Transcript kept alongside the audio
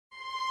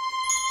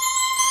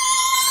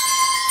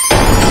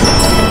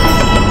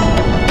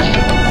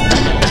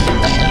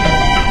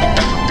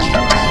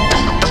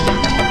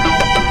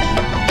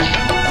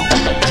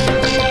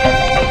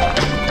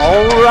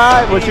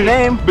right, what's your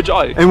name?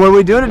 Bijoy. And what are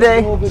we doing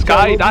today?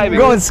 Skydiving.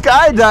 Going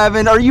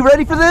skydiving. Are you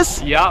ready for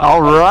this? Yeah.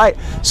 All right.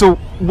 So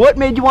what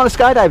made you want to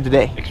skydive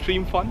today?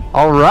 Extreme fun.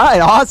 All right,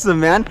 awesome,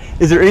 man.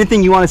 Is there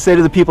anything you want to say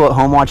to the people at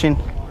home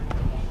watching?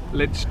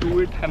 Let's do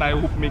it, and I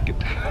hope make it.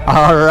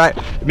 All right,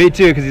 me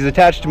too, because he's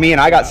attached to me and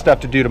I got stuff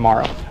to do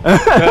tomorrow.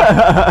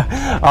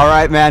 All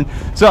right, man.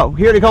 So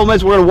here in a couple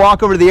minutes, we're gonna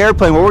walk over to the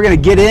airplane where we're gonna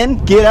get in,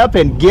 get up,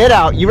 and get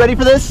out. You ready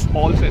for this?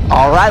 All set.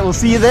 All right, we'll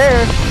see you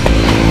there.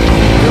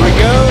 Here we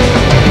go.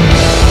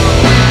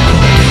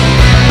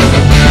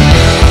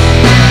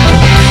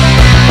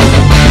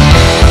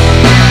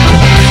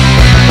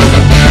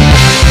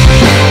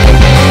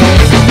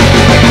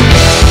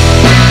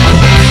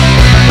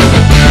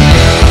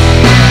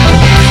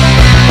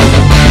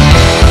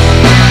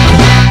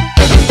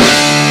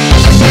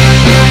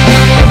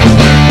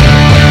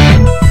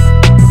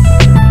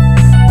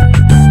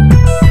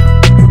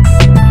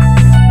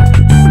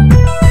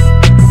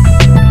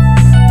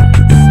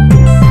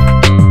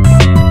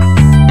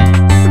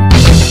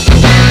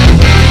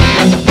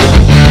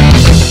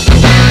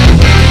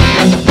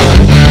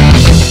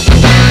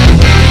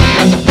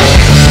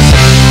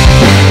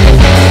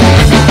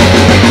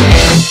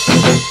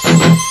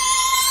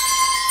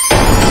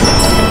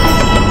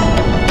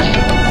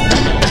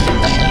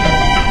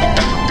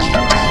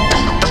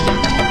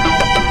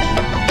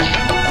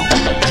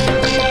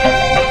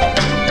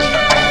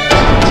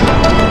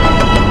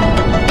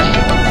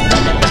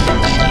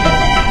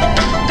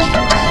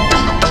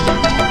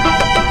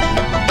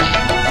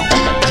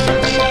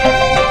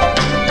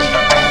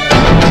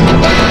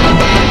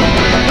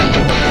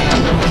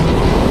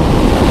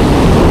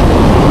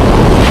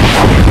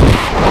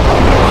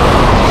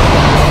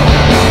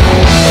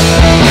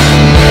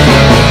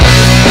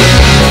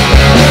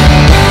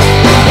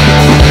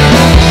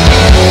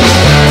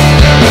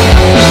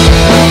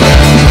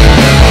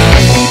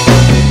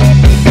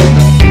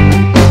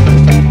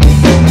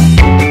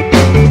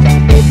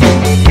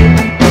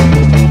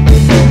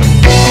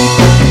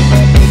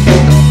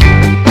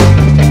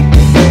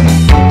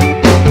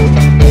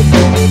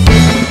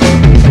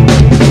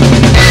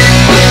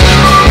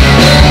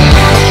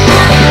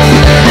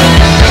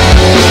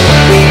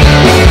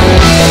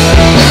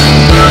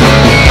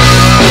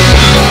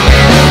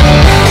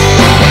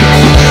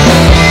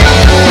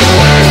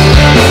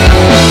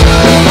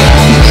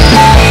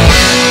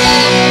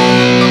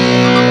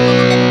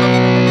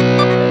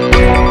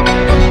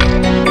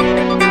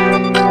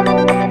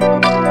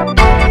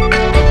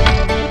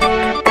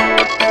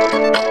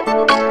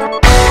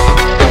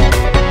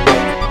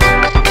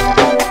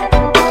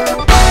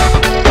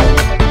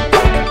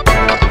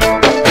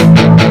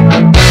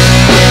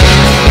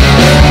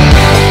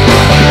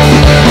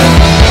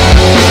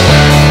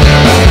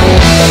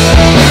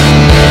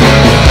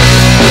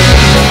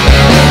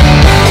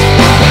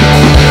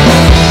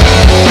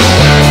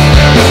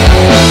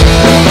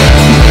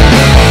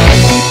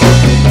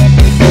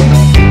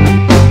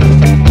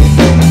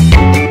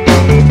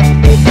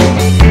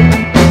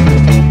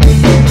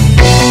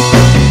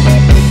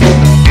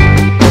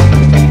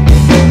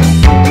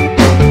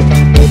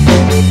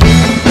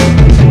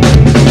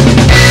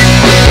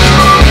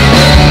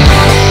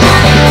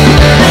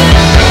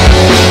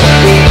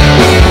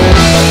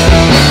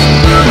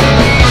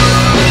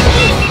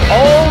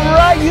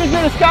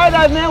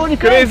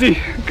 Crazy,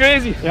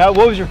 crazy. Yeah,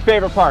 what was your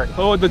favorite part?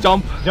 Oh, the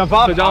jump. Jump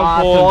off? The jump.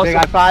 Awesome. Awesome. Big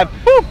high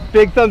five. Woo.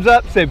 Big thumbs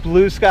up. Say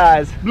blue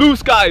skies. Blue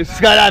skies.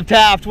 Skydive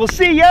Taft. We'll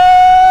see ya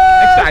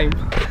next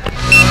time.